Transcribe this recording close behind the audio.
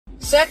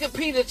2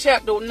 Peter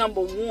chapter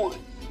number 1.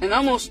 And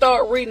I'm going to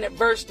start reading at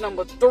verse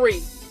number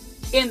 3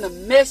 in the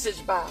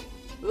Message Bible.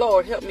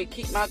 Lord, help me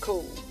keep my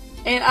cool.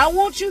 And I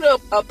want you to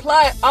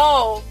apply it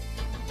all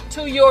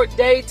to your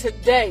day to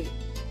day.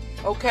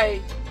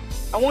 Okay?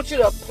 I want you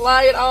to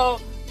apply it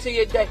all to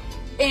your day.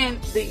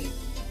 And the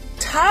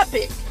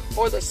topic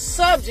or the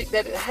subject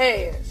that it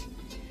has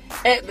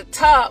at the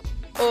top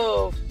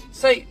of,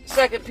 say,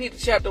 2 Peter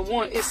chapter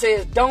 1, it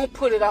says, don't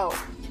put it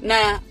off.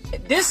 Now,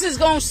 this is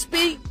going to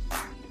speak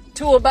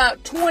to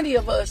about 20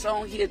 of us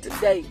on here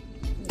today.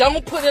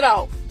 Don't put it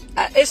off.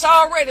 It's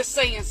already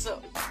saying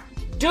something.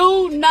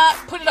 Do not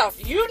put it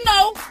off. You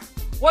know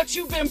what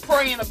you've been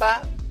praying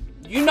about.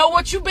 You know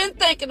what you've been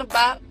thinking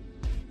about.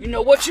 You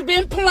know what you've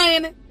been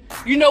planning.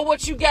 You know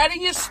what you got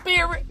in your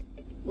spirit.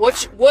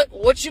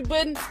 What you've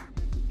been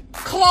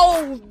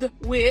clothed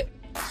with.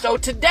 So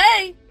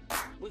today,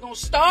 we're going to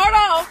start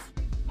off.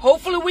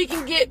 Hopefully we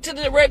can get to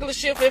the regular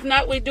shift. If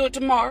not, we do it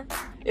tomorrow.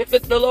 If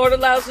the Lord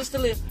allows us to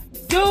live.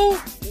 Do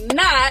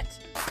not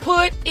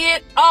put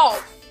it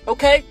off.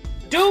 Okay?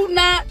 Do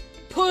not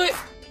put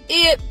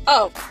it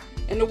off.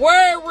 And the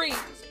word reads,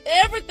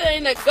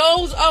 everything that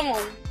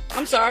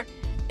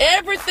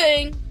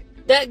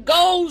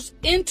goes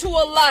into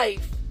a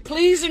life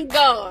pleasing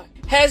God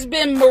has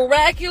been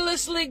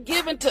miraculously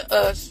given to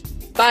us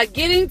by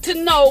getting to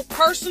know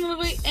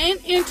personally and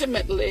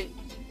intimately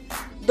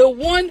the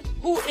one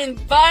who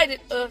invited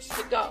us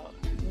to God.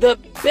 The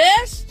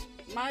best,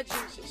 my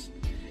Jesus,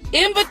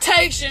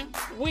 invitation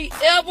we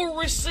ever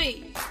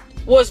received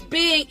was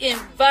being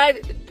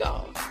invited to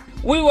God.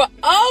 We were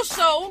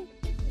also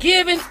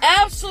given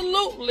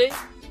absolutely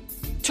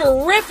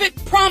terrific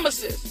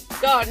promises.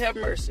 God have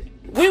mercy.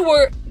 We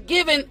were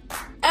given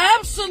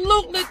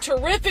absolutely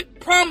terrific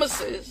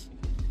promises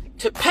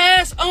to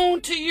pass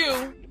on to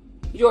you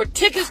your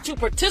tickets to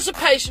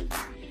participation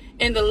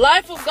in the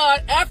life of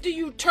God after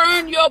you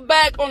turn your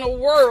back on a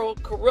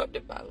world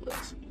corrupted by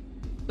lust.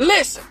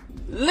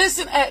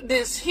 Listen at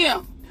this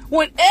here.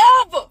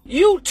 Whenever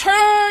you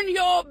turn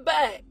your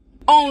back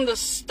on the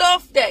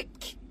stuff that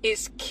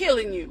is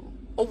killing you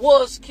or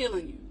was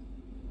killing you,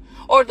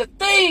 or the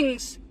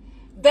things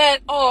that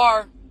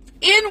are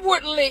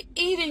inwardly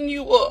eating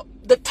you up,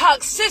 the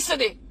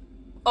toxicity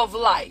of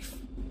life,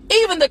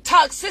 even the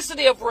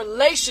toxicity of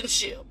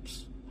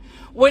relationships,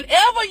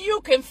 whenever you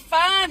can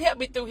find, help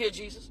me through here,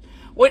 Jesus,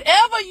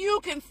 whenever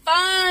you can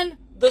find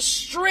the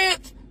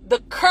strength, the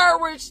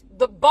courage,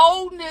 the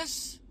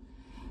boldness,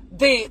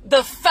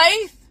 the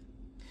faith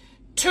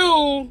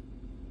to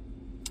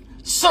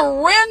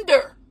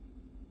surrender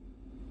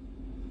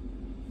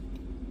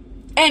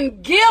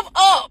and give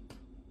up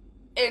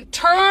and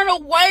turn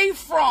away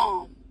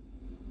from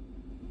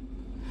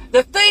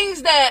the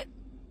things that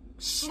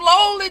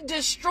slowly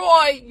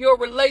destroy your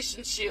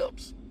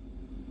relationships,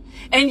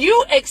 and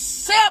you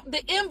accept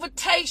the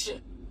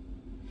invitation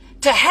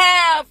to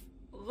have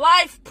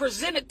life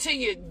presented to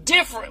you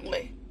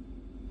differently,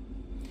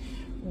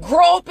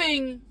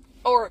 grasping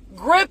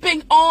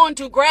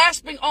onto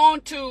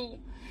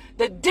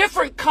the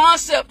different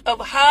concept of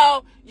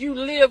how you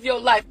live your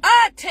life.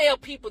 I tell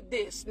people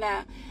this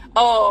now.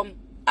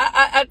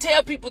 I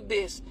tell people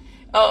this.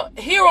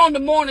 Here on the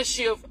morning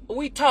shift,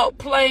 we talk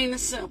plain and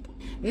simple.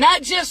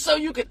 Not just so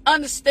you can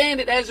understand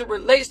it as it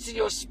relates to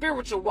your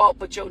spiritual walk,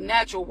 but your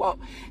natural walk.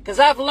 Because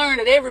I've learned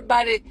that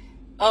everybody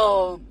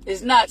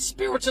is not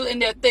spiritual in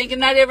their thinking.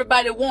 Not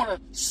everybody want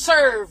to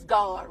serve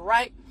God,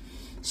 right?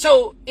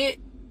 So I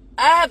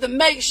have to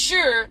make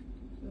sure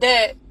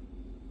that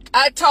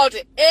I talk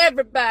to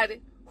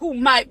everybody who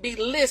might be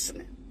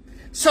listening.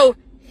 So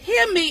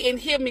hear me and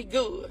hear me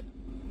good.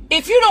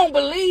 If you don't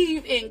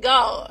believe in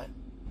God,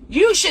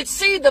 you should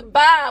see the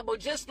Bible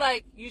just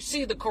like you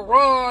see the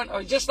Quran,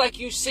 or just like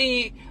you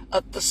see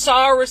a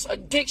thesaurus, a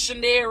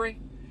dictionary,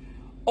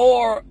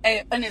 or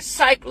an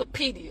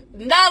encyclopedia.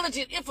 Knowledge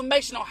and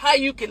information on how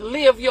you can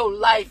live your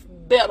life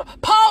better.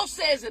 Paul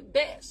says it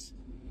best.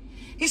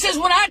 He says,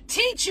 when I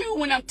teach you,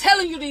 when I'm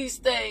telling you these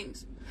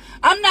things,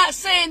 I'm not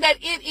saying that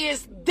it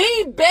is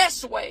the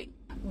best way,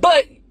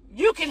 but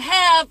you can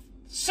have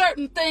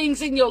certain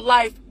things in your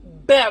life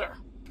better.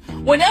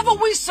 Whenever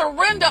we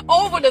surrender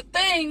over the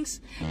things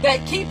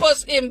that keep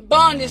us in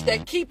bondage,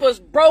 that keep us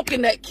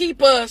broken, that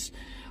keep us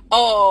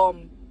hurt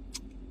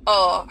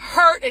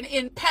and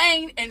in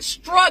pain and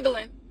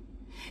struggling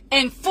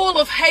and full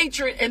of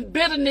hatred and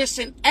bitterness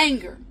and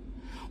anger,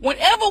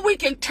 whenever we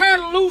can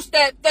turn loose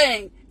that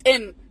thing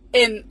and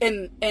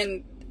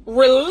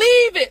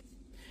relieve it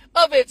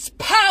of its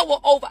power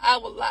over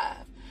our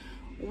life,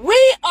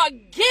 we are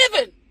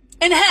given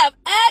and have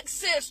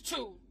access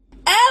to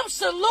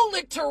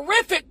absolutely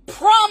terrific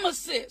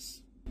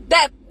promises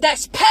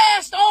that's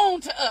passed on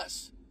to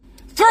us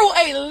through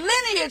a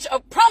lineage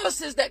of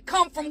promises that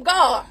come from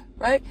God,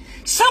 right?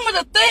 Some of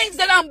the things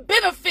that I'm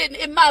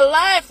benefiting in my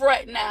life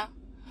right now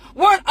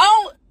weren't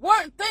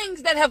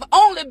things that have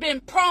only been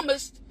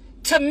promised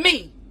to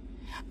me.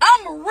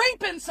 I'm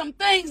reaping some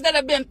things that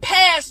have been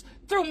passed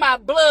through my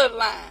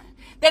bloodline,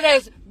 that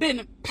has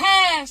been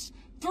passed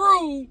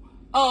through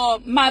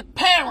my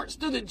parents,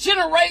 through the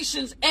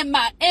generations and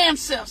my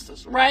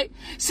ancestors, right?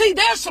 See,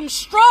 there's some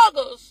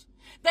struggles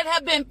that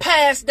have been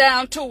passed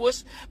down to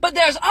us, but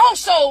there's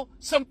also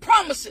some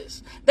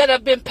promises that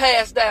have been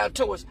passed down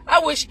to us. I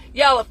wish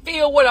y'all would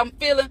feel what I'm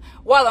feeling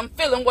while I'm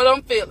feeling what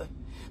I'm feeling.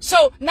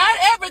 So not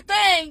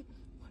everything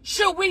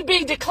should we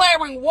be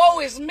declaring woe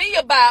is me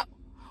about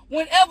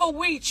whenever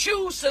we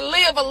choose to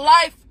live a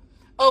life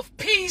of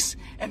peace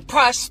and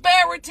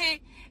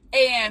prosperity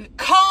and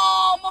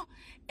calm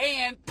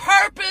and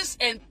purpose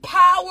and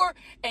power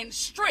and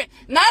strength.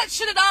 Not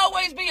should it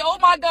always be, oh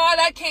my God,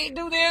 I can't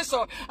do this,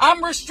 or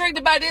I'm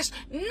restricted by this.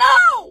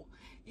 No,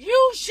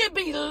 you should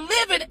be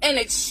living and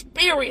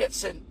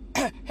experiencing.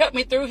 Help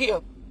me through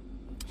here.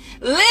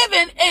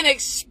 Living and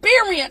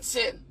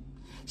experiencing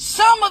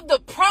some of the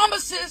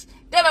promises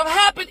that have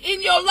happened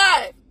in your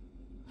life.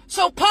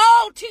 So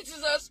Paul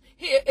teaches us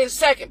here in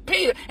 2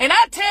 Peter, and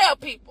I tell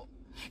people,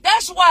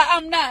 that's why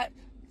I'm not,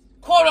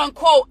 quote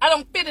unquote, I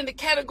don't fit in the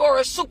category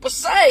of super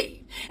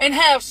saved and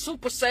have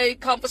super saved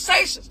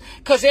conversations,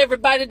 because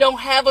everybody don't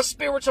have a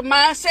spiritual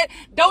mindset,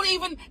 don't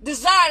even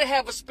desire to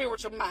have a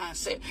spiritual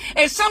mindset.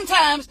 And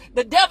sometimes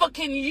the devil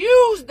can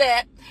use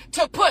that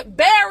to put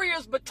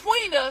barriers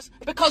between us,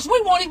 because we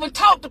won't even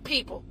talk to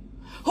people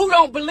who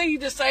don't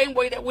believe the same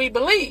way that we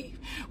believe.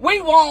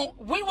 We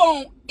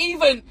won't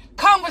even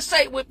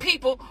conversate with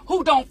people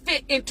who don't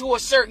fit into a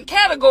certain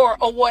category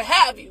or what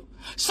have you.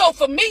 So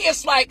for me,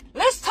 it's like,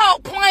 let's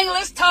talk plain,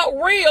 let's talk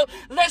real,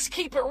 let's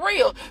keep it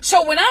real.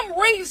 So when I'm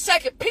reading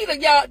 2 Peter,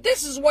 y'all,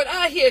 this is what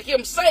I hear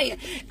him saying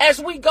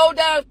as we go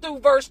down through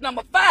verse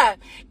number 5.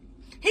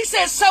 He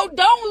says, so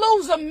don't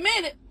lose a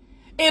minute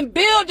in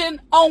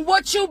building on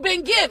what you've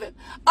been given.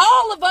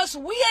 All of us,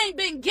 we ain't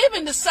been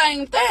given the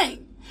same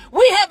thing.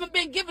 We haven't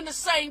been given the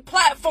same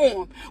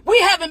platform. We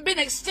haven't been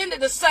extended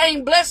the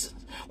same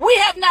blessings. We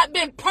have not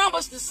been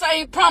promised the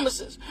same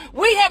promises.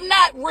 We have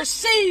not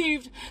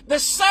received the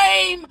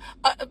same,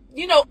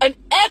 an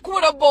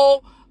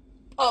equitable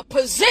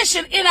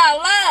position in our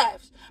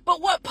lives.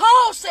 But what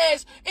Paul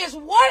says is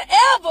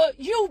whatever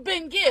you've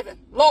been given,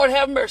 Lord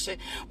have mercy,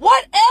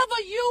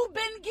 whatever you've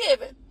been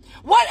given,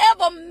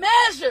 whatever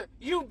measure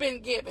you've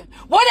been given,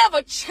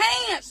 whatever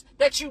chance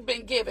that you've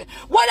been given,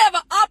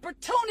 whatever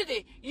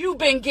opportunity you've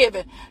been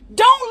given,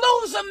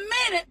 don't lose a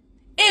minute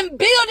in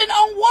building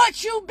on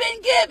what you've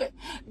been given.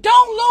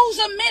 Don't lose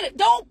a minute.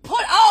 Don't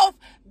put off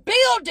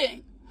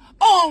building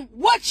on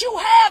what you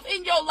have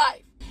in your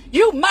life.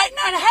 You might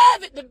not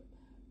have it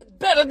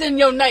better than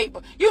your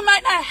neighbor. You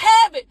might not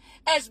have it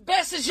as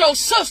best as your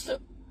sister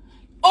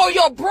or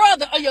your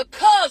brother or your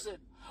cousin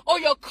or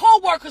your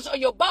co-workers or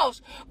your boss.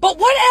 But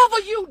whatever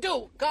you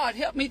do, God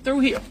help me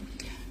through here,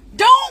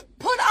 don't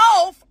put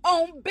off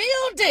on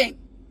building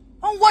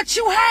on what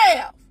you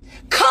have.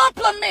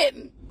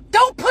 Complimenting.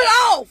 Don't put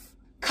off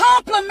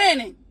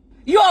complimenting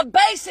your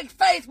basic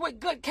faith with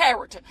good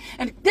character.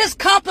 And this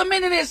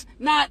complimenting is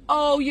not,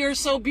 oh, you're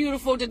so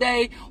beautiful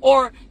today,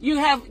 or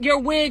your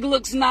wig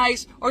looks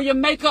nice, or your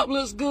makeup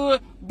looks good.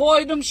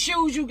 Boy, them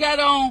shoes you got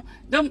on,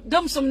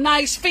 them some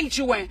nice feet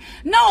you wearing.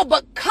 No,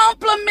 but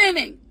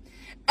complimenting,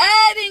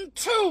 adding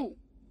to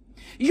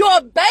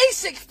your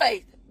basic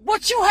faith,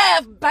 what you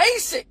have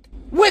basic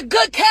with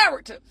good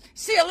character.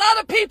 See, a lot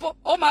of people,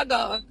 oh my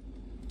God,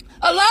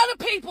 a lot of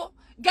people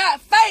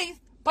got faith,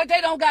 but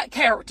they don't got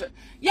character.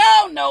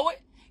 Y'all know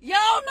it.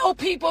 Y'all know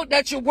people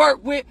that you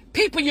work with,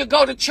 people you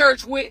go to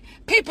church with,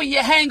 people you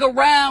hang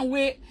around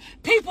with,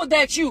 people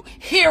that you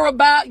hear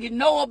about, you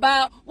know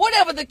about,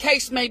 whatever the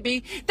case may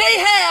be. They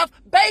have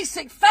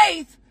basic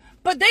faith,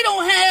 but they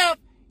don't have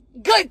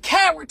good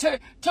character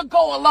to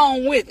go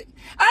along with it.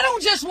 I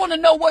don't just want to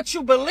know what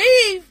you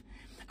believe.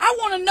 I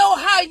want to know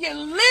how you're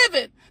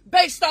living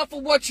based off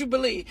of what you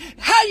believe,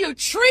 how you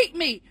treat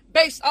me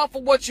based off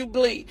of what you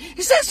believe.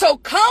 He says, so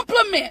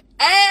compliment,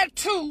 add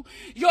to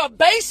your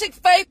basic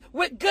faith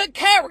with good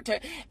character.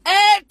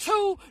 Add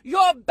to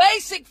your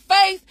basic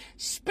faith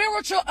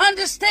spiritual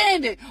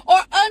understanding, or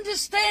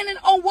understanding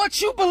on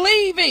what you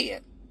believe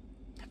in.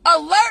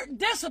 Alert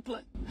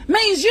discipline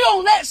means you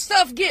don't let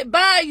stuff get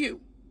by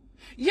you.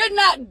 You're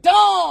not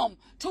dumb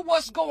to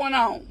what's going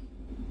on.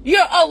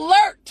 You're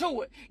alert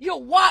to it. You're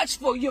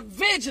watchful. You're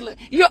vigilant.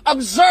 You're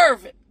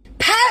observant.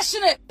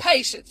 Passionate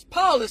patience.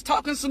 Paul is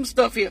talking some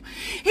stuff here.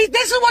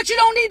 This is what you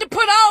don't need to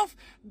put off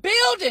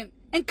building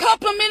and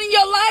complimenting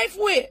your life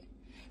with.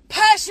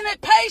 Passionate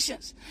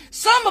patience.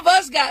 Some of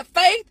us got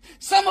faith.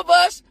 Some of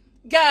us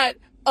got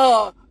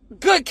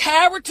good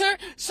character.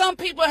 Some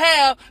people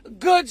have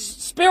good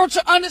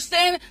spiritual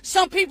understanding.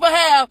 Some people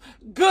have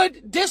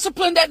good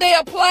discipline that they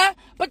apply,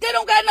 but they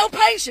don't got no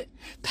patience.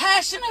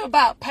 Passionate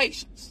about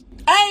patience.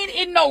 I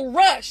ain't in no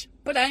rush,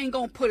 but I ain't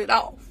gonna put it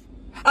off.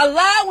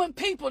 Allowing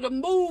people to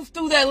move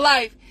through their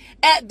life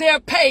at their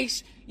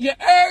pace. You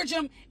urge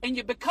them and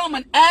you become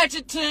an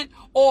adjutant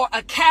or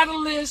a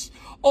catalyst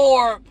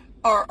or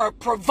a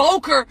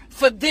provoker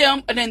for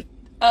them, an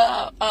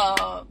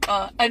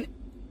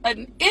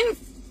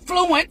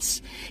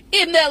influence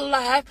in their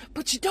life,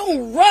 but you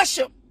don't rush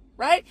them,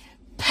 right?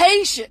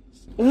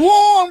 Patience.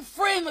 warm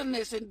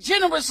friendliness, and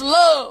generous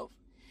love.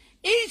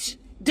 Each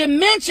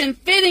dimension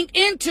fitting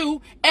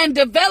into and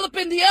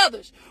developing the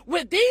others.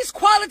 With these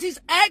qualities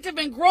active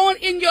and growing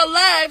in your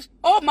lives,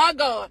 oh my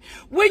God,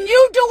 when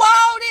you do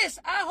all this,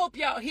 I hope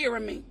y'all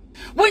hearing me.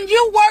 When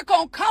you work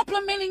on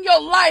complementing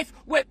your life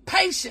with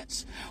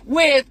patience,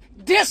 with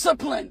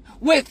discipline,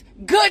 with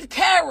good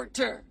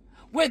character,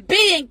 with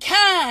being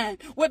kind,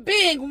 with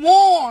being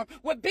warm,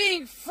 with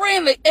being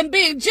friendly and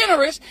being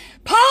generous,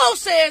 Paul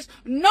says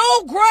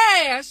no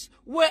grass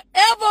will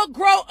ever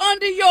grow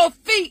under your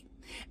feet,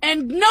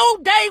 and no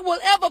day will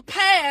ever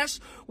pass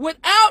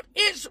without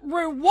its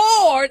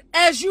reward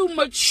as you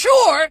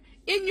mature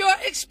in your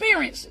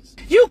experiences.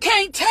 You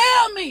can't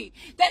tell me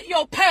that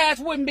your path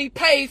wouldn't be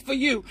paved for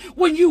you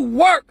when you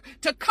work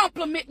to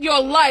complement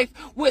your life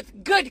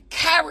with good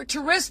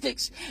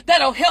characteristics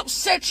that'll help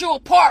set you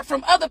apart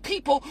from other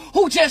people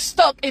who just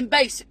stuck in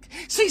basic.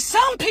 See,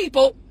 some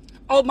people,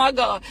 oh my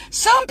God,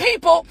 some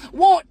people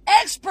want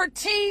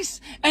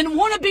expertise and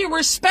want to be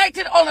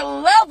respected on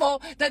a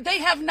level that they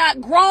have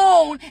not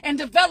grown and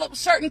developed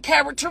certain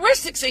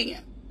characteristics in.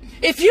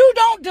 If you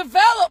don't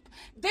develop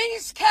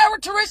these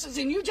characteristics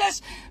and you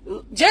just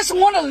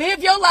want to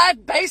live your life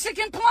basic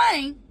and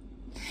plain,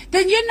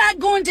 then you're not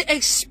going to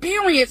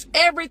experience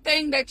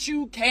everything that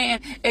you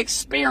can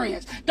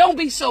experience. Don't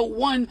be so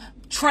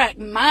one-track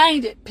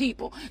minded,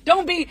 people.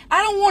 I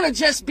don't want to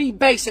just be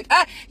basic.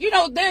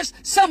 There's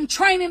some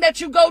training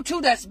that you go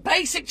to that's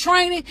basic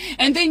training,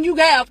 and then you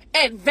have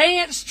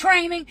advanced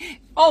training.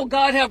 Oh,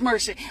 God have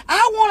mercy.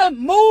 I want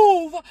to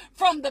move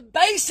from the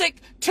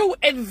basic to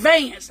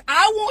advanced.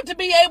 I want to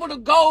be able to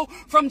go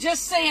from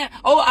just saying,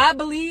 oh, I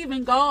believe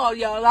in God,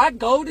 y'all. I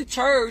go to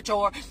church,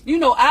 or,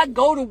 I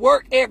go to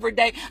work every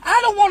day.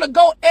 I don't want to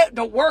go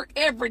to work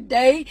every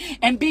day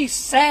and be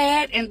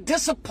sad and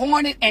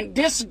disappointed and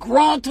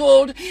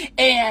disgruntled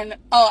and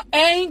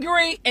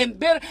angry and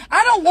bitter.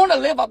 I don't want to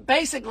live a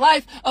basic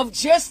life of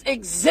just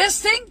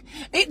existing.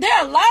 There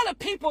are a lot of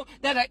people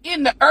that are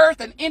in the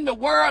earth and in the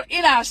world,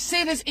 in our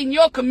cities, in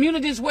your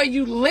communities where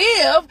you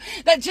live,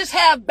 that just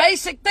have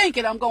basic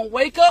thinking. I'm going to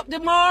wake up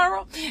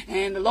tomorrow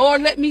and the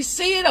Lord let me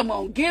see it. I'm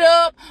going to get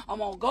up. I'm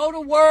going to go to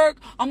work.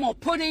 I'm going to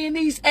put in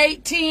these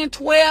 8, 10,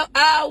 12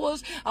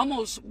 hours. I'm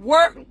going to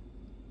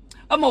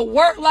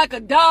work like a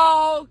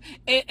dog,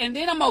 and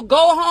then I'm going to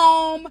go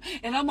home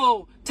and I'm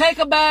going to take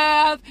a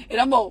bath, and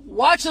I'm going to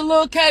watch a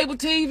little cable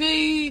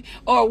TV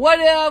or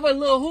whatever, a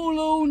little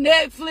Hulu,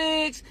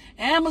 Netflix,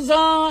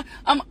 Amazon,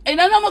 and then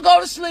I'm going to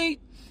go to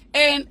sleep.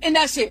 And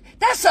that's it.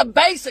 That's a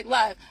basic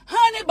life,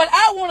 honey. But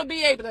I want to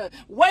be able to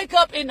wake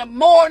up in the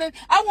morning.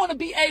 I want to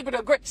be able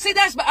to see.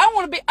 That's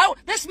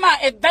my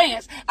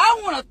advance.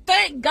 I want to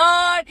thank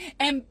God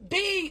and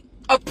be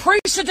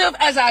appreciative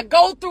as I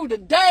go through the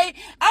day.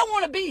 I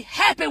want to be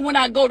happy when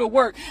I go to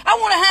work. I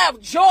want to have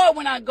joy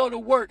when I go to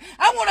work.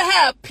 I want to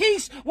have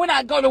peace when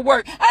I go to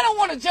work. I don't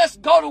want to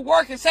just go to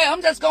work and say,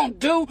 I'm just going to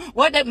do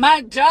what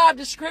my job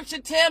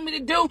description tell me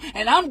to do,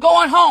 and I'm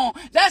going home.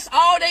 That's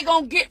all they're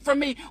going to get from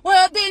me.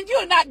 Well, then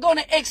you're not going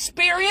to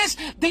experience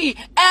the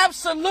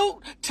absolute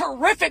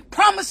terrific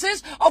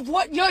promises of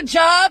what your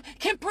job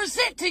can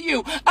present to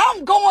you.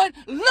 I'm going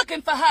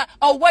looking for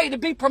a way to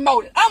be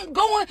promoted. I'm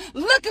going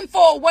looking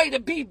for a way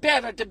to be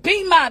better, to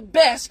be my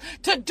best,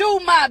 to do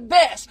my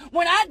best.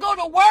 When I go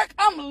to work,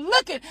 I'm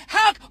looking,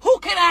 who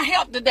can I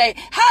help today?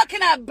 How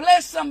can I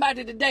bless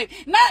somebody today?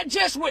 Not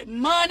just with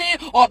money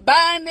or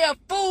buying their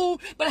food,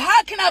 but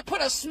how can I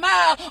put a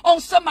smile on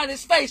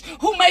somebody's face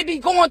who may be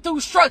going through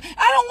struggle?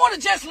 I don't want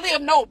to just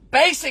live no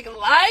basic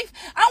life.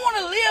 I want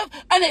to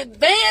live an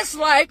advanced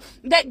life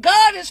that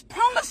God has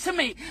promised to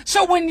me.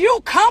 So when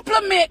you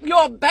complement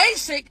your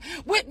basic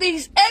with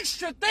these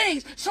extra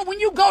things, so when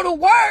you go to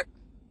work,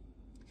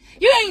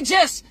 you ain't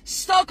just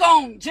stuck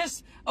on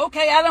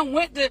okay, I done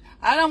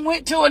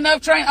went to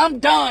enough training. I'm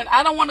done.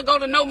 I don't want to go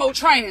to no more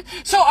training.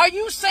 So are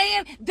you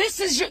saying this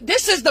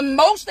is the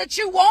most that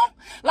you want?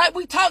 Like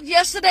we talked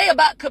yesterday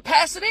about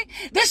capacity.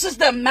 This is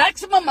the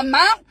maximum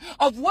amount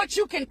of what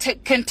you can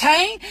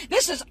contain.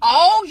 This is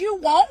all you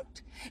want.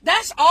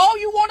 That's all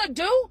you want to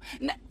do?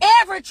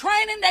 Every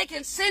training they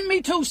can send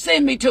me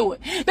to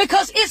it.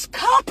 Because it's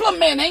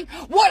complementing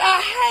what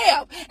I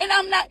have. And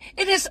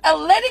it is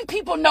letting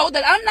people know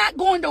that I'm not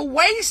going to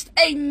waste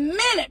a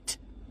minute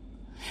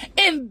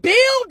in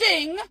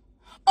building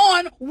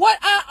on what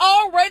I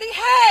already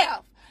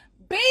have.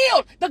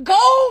 Build. The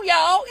goal,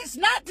 y'all, is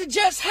not to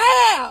just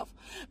have,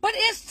 but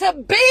it's to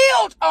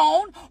build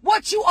on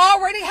what you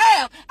already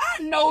have.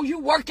 I know you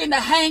work in the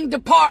hang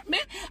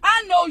department.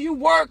 I know you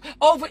work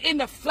over in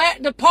the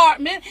flat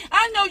department.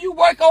 I know you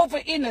work over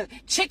in the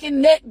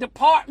chicken neck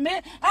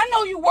department. I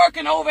know you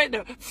working over at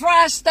the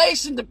fry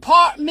station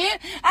department.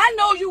 I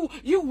know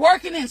you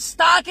working in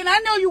stocking. I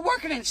know you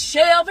working in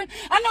shelving.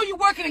 I know you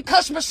working in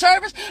customer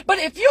service. But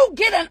if you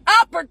get an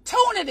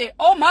opportunity,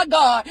 oh my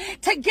God,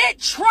 to get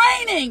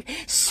training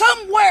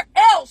somewhere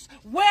else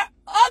where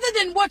other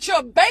than what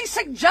your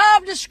basic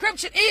job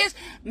description is,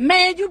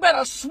 man, you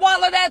better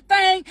swallow that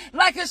thing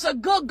like it's a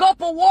good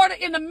gulp of water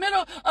in the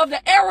middle of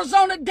the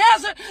Arizona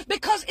desert,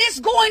 because it's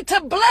going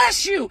to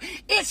bless you.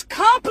 It's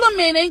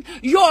complementing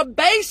your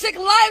basic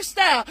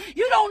lifestyle.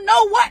 You don't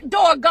know what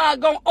door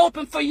God gonna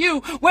open for you,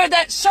 where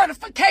that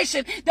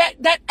certification,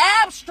 that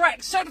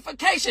abstract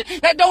certification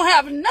that don't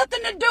have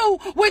nothing to do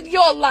with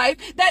your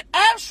life, that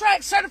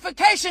abstract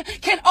certification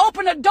can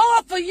open a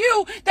door for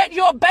you that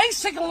your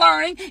basic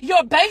learning,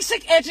 your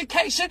basic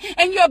education,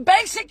 and your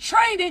basic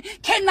training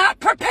cannot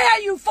prepare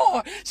you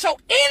for. So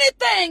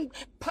anything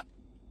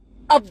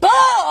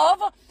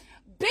above,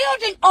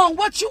 building on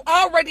what you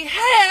already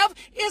have,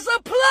 is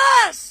a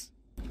plus.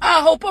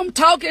 I hope I'm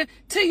talking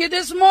to you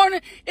this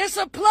morning. It's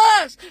a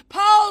plus.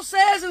 Paul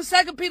says in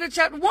 2 Peter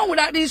chapter 1,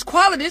 without these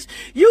qualities,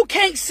 you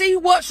can't see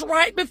what's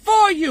right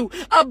before you,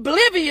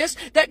 oblivious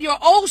that your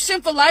old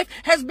sinful life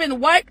has been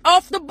wiped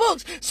off the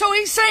books. So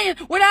he's saying,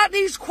 without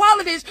these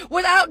qualities,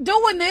 without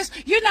doing this,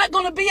 you're not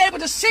going to be able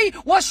to see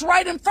what's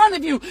right in front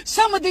of you.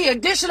 Some of the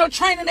additional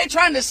training they're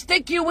trying to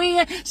stick you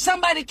in,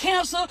 somebody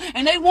cancel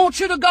and they want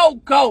you to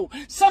go.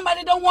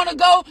 Somebody don't want to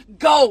go.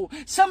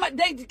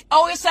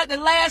 It's at the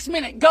last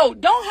minute, go.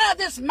 Don't have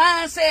this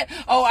mindset,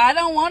 I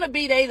don't want to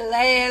be their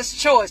last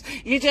choice.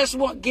 You just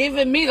want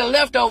giving me the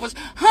leftovers.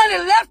 Honey,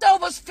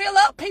 leftovers fill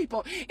up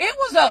people. It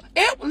was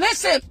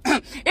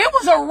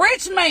a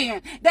rich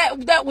man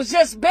that was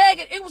just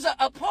begging. It was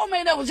a poor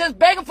man that was just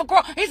begging for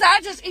crumbs. He said, I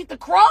just eat the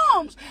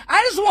crumbs.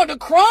 I just want the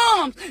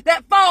crumbs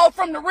that fall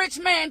from the rich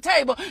man's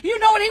table. You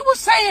know what he was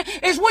saying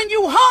is, when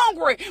you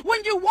hungry,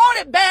 when you want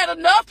it bad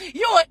enough,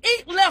 you'll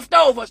eat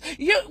leftovers.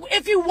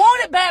 If you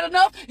want it bad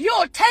enough,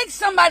 you'll take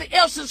somebody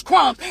else's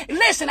crumbs.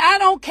 Listen, I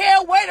don't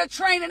care where the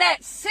training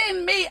at.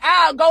 Send me,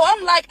 I'll go.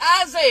 I'm like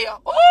Isaiah.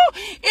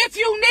 If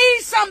you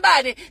need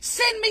somebody,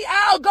 send me,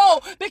 I'll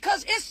go,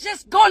 because it's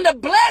just going to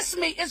bless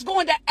me. It's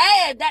going to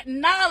add that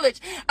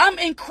knowledge. I'm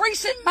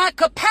increasing my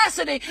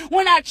capacity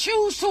when I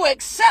choose to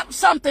accept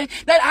something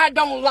that I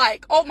don't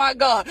like. Oh my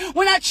God.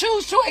 When I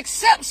choose to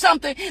accept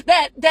something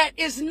that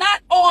is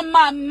not on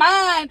my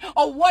mind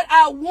or what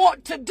I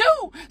want to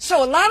do.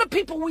 So a lot of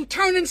people, we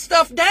turning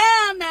stuff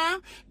down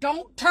now.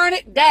 Don't turn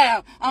it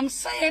down. I'm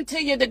saying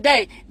to you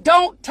today,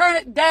 don't turn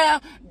it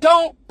down.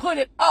 Don't put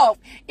it off.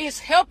 It's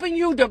helping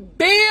you to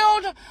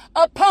build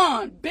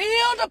upon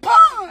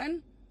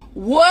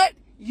what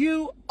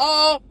you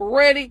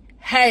already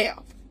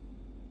have.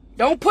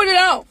 Don't put it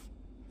off.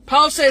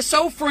 Paul says,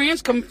 so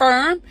friends,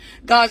 confirm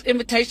God's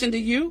invitation to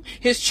you,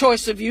 his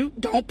choice of you.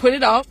 Don't put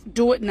it off.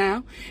 Do it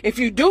now. If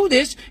you do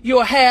this,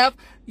 you'll have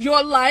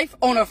your life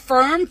on a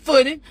firm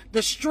footing,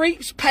 the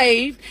streets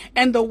paved,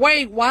 and the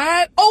way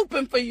wide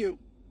open for you.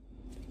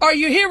 Are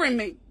you hearing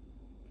me?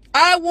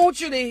 I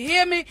want you to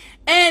hear me,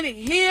 and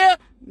hear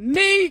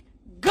me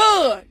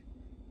good.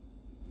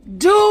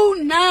 Do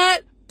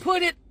not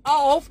put it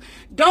off.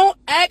 Don't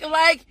act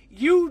like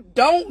you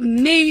don't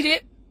need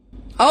it.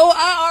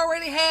 I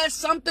already had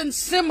something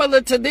similar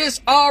to this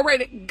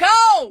already.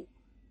 Go.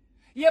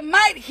 You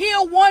might hear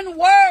one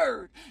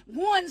word,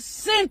 one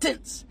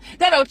sentence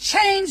that'll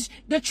change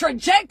the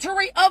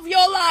trajectory of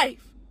your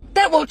life,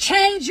 that will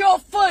change your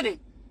footing.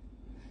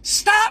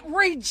 Stop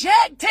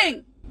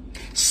rejecting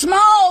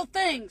small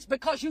things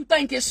because you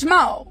think it's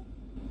small.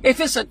 If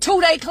it's a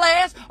 2-day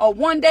class, a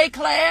 1-day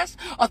class,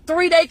 a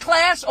 3-day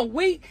class, a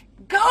week,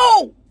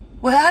 go.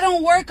 Well, I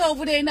don't work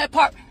over there in that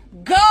part.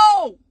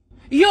 Go.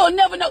 You'll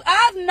never know.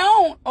 I've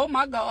known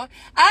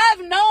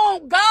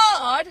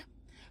God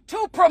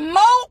to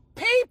promote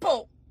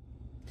people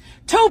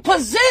to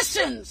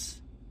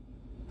positions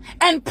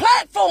and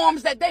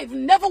platforms that they've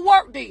never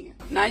worked in.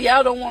 Now,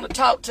 y'all don't want to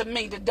talk to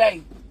me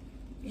today.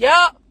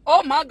 Y'all,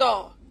 oh my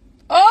God.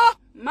 Oh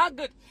my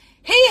goodness.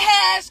 He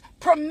has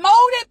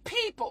promoted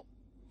people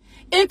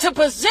into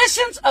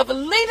positions of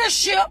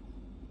leadership,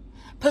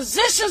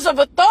 positions of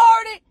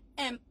authority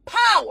and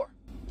power,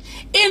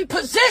 in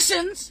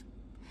positions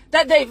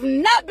that they've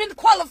not been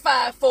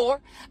qualified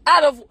for,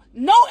 out of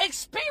no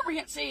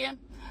experience in,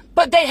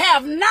 but they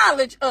have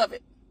knowledge of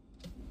it.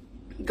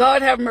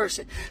 God have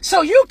mercy.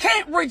 So you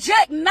can't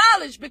reject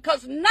knowledge,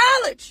 because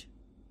knowledge,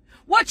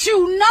 what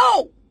you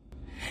know,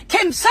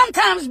 can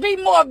sometimes be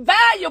more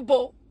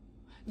valuable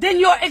than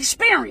your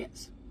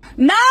experience.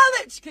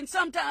 Knowledge can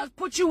sometimes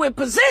put you in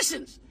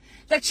positions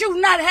that you've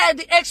not had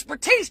the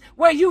expertise,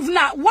 where you've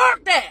not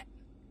worked at.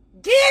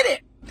 Get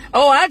it?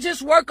 I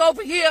just work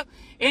over here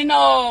in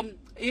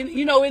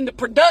the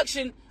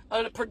production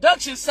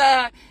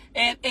side,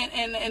 and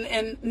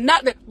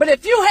not the, but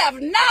if you have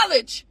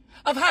knowledge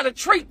of how to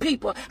treat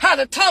people, how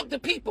to talk to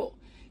people,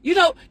 you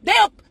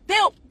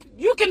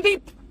can be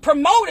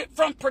promoted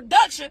from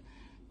production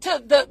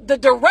to the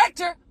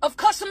director of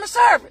customer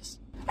service.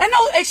 I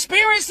know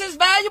experience is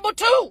valuable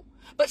too,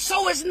 but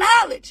so is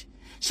knowledge.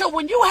 So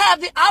when you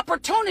have the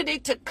opportunity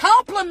to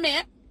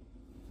complement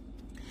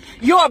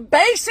your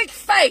basic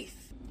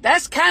faith,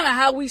 that's kind of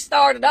how we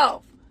started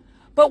off.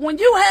 But when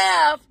you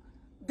have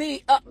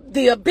the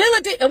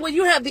ability, and when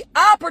you have the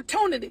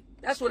opportunity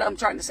That's what I'm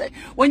trying to say.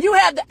 When you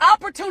have the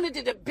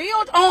opportunity to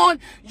build on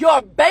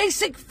your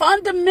basic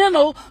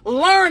fundamental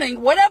learning,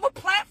 whatever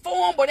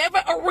platform,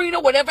 whatever arena,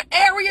 whatever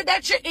area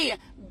that you're in,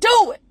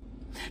 do it.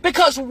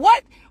 Because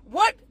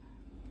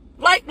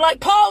like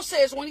Paul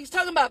says when he's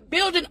talking about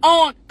building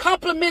on,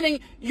 complementing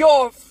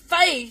your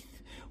faith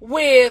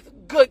with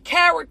good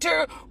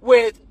character,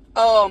 with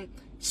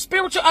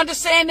spiritual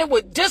understanding,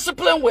 with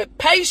discipline, with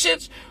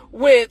patience,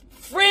 with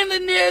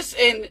friendliness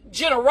and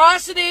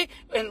generosity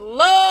and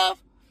love.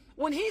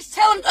 When he's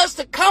telling us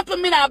to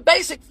complement our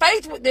basic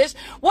faith with this,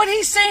 what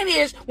he's saying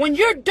is when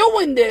you're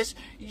doing this,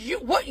 you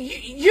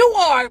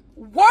are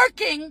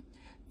working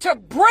to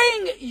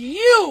bring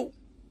you,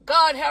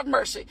 God have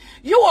mercy,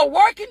 you are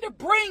working to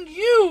bring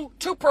you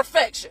to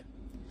perfection.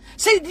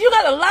 See, you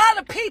got a lot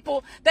of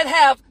people that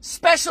have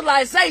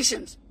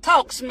specializations.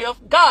 Talk, Smith.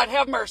 God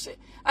have mercy.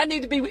 I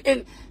need to be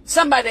in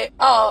somebody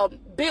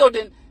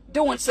building,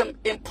 doing some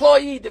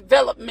employee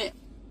development.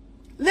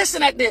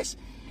 Listen at this.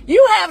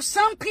 You have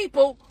some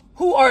people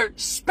who are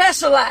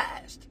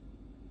specialized,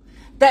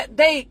 that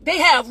they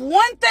have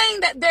one thing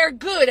that they're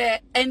good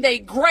at and they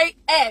great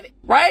at it,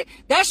 right?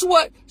 That's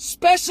what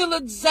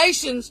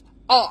specializations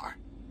are.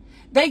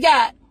 They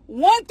got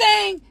one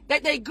thing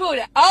that they good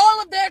at.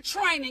 All of their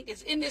training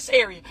is in this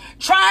area,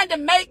 trying to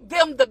make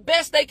them the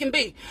best they can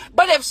be.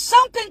 But if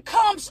something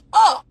comes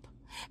up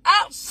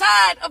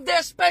outside of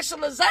their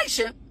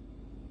specialization,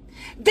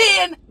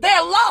 then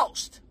they're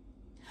lost.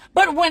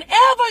 But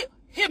whenever,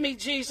 hear me,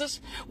 Jesus,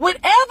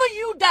 whenever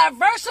you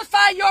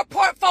diversify your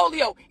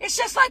portfolio, it's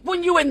just like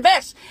when you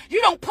invest.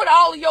 You don't put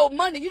all of your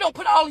money, you don't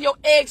put all of your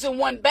eggs in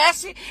one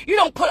basket. You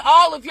don't put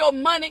all of your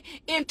money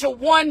into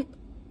one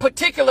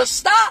particular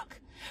stock.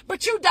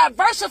 But you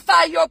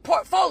diversify your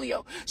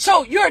portfolio.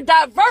 So you're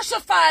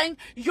diversifying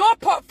your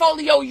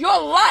portfolio,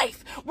 your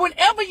life,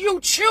 whenever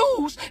you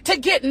choose to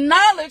get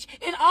knowledge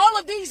in all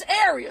of these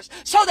areas.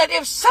 So that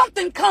if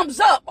something comes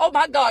up, oh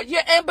my God,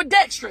 you're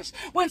ambidextrous.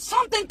 When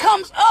something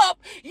comes up,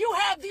 you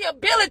have the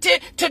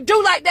ability to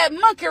do like that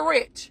monkey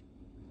wrench.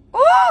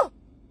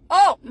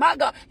 Oh my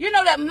God. You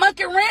know that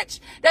monkey wrench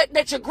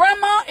that your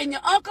grandma and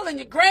your uncle and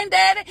your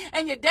granddaddy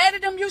and your daddy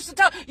them used to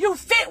talk? You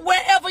fit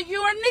wherever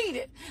you are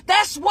needed.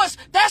 That's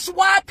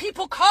why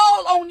people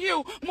call on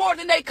you more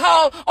than they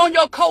call on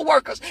your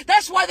coworkers.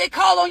 That's why they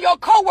call on your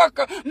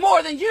coworker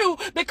more than you,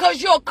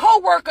 because your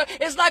coworker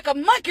is like a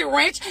monkey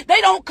wrench.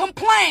 They don't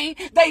complain.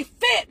 They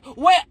fit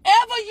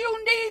wherever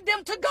you need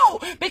them to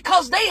go,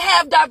 because they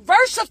have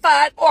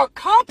diversified or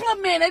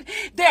complemented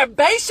their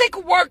basic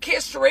work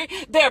history,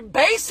 their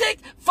basic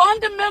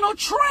fundamental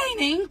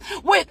training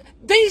with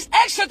these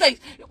extra things.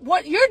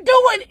 What you're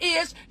doing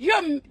is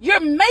you're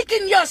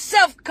making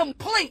yourself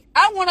complete.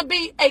 I want to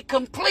be a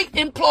complete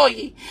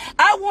employee.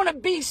 I want to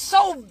be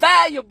so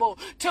valuable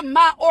to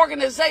my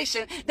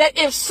organization that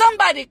if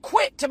somebody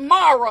quit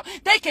tomorrow,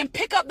 they can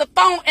pick up the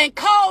phone and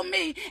call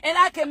me and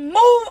I can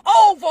move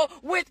over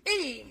with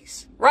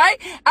ease,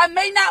 right? I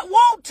may not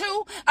want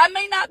to, I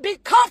may not be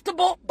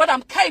comfortable, but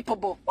I'm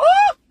capable. Woo!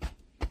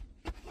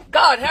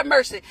 God have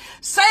mercy.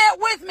 Say it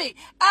with me.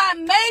 I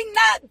may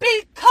not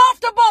be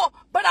comfortable,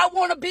 but I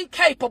want to be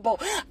capable.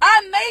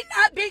 I may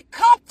not be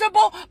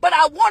comfortable, but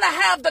I want to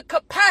have the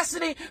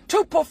capacity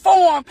to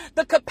perform,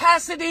 the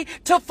capacity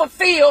to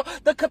fulfill,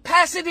 the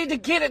capacity to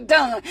get it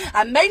done.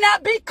 I may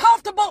not be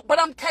comfortable, but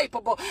I'm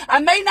capable. I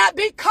may not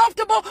be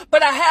comfortable,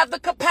 but I have the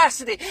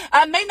capacity.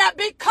 I may not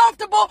be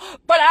comfortable,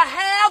 but I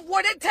have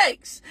what it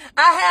takes.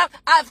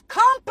 I've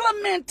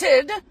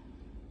complemented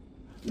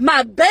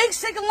my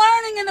basic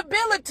learning and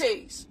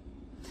abilities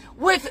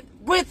with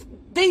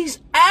these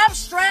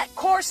abstract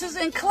courses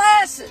and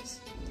classes.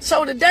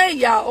 So today,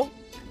 y'all,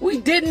 we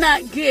did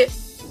not get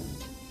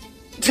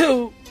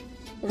to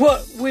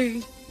what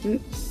we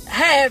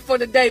had for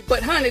the day,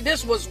 but honey,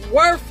 this was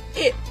worth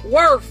it.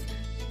 Worth,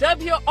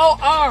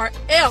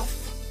 W-O-R-F,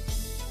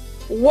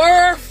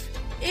 worth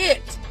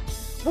it.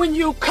 When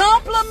you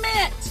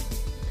complement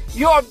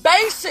your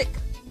basic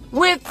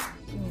with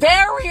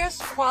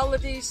various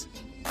qualities,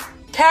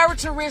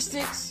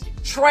 characteristics,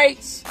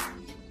 traits,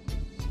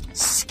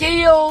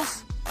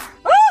 skills,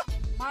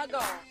 my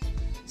God,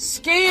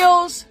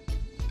 skills,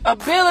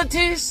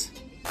 abilities,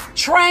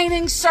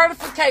 training,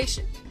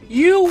 certification,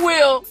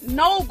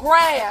 no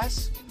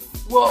grass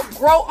will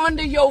grow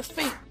under your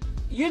feet.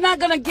 You're not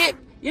gonna get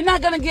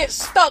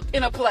stuck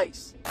in a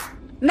place.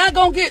 Not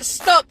gonna get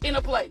stuck in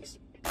a place.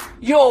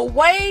 Your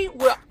way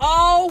will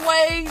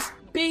always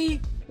be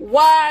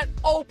wide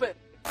open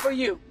for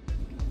you.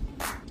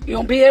 You're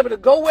going to be able to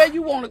go where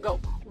you want to go,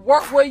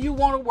 work where you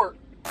want to work.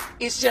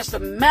 It's just a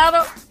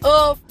matter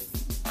of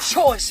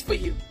choice for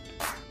you.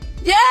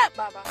 Yeah,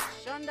 Baba.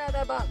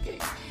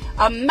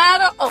 A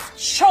matter of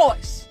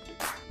choice.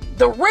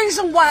 The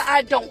reason why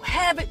I don't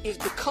have it is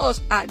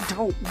because I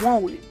don't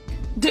want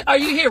it. Are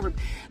you hearing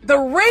me? The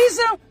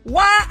reason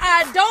why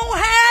I don't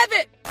have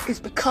it is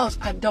because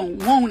I don't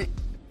want it.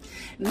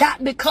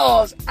 Not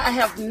because I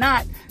have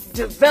not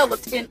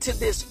developed into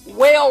this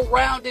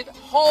well-rounded,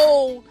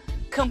 whole,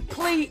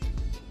 complete,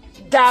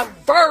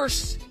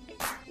 diverse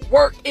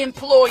work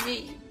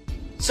employee.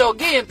 So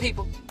again,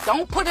 people,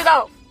 don't put it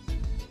off.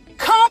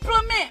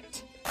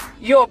 Complement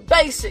your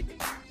basic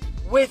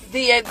with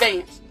the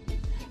advanced.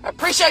 I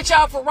appreciate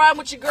y'all for riding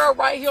with your girl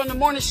right here on the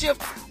morning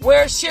shift.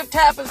 Where shift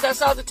happens,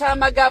 that's all the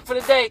time I got for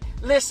today.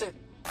 Listen,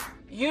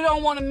 you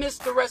don't want to miss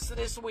the rest of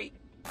this week.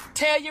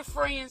 Tell your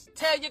friends,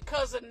 tell your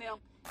cousin them.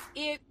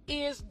 It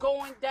is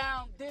going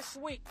down this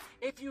week.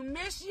 If you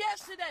missed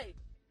yesterday,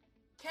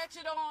 catch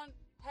it on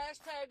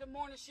hashtag the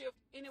morning shift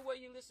anywhere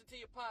you listen to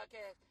your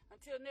podcast.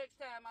 Until next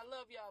time, I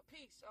love y'all.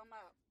 Peace. I'm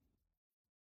out.